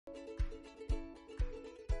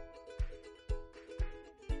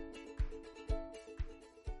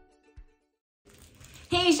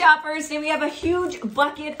Hey shoppers, today we have a huge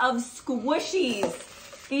bucket of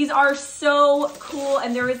squishies. These are so cool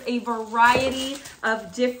and there is a variety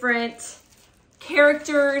of different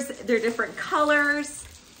characters. They're different colors.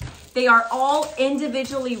 They are all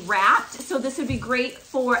individually wrapped. So this would be great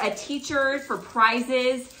for a teacher, for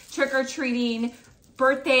prizes, trick-or-treating,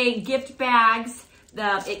 birthday gift bags.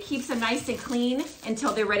 It keeps them nice and clean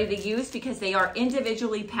until they're ready to use because they are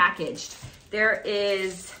individually packaged. There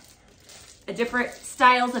is different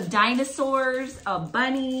styles of dinosaurs, a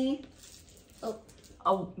bunny,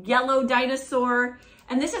 a yellow dinosaur,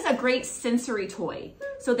 and this is a great sensory toy.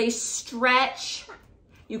 So they stretch,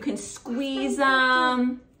 you can squeeze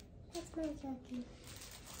them,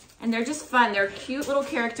 and they're just fun. They're cute little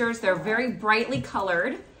characters. They're very brightly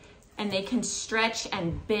colored, and they can stretch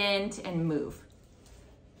and bend and move.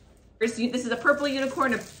 This is a purple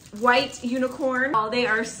unicorn, a white unicorn. Oh, they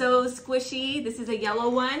are so squishy. This is a yellow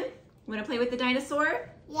one. You wanna play with the dinosaur?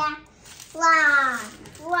 Yeah. Wow.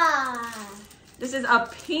 Wow. This is a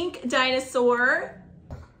pink dinosaur.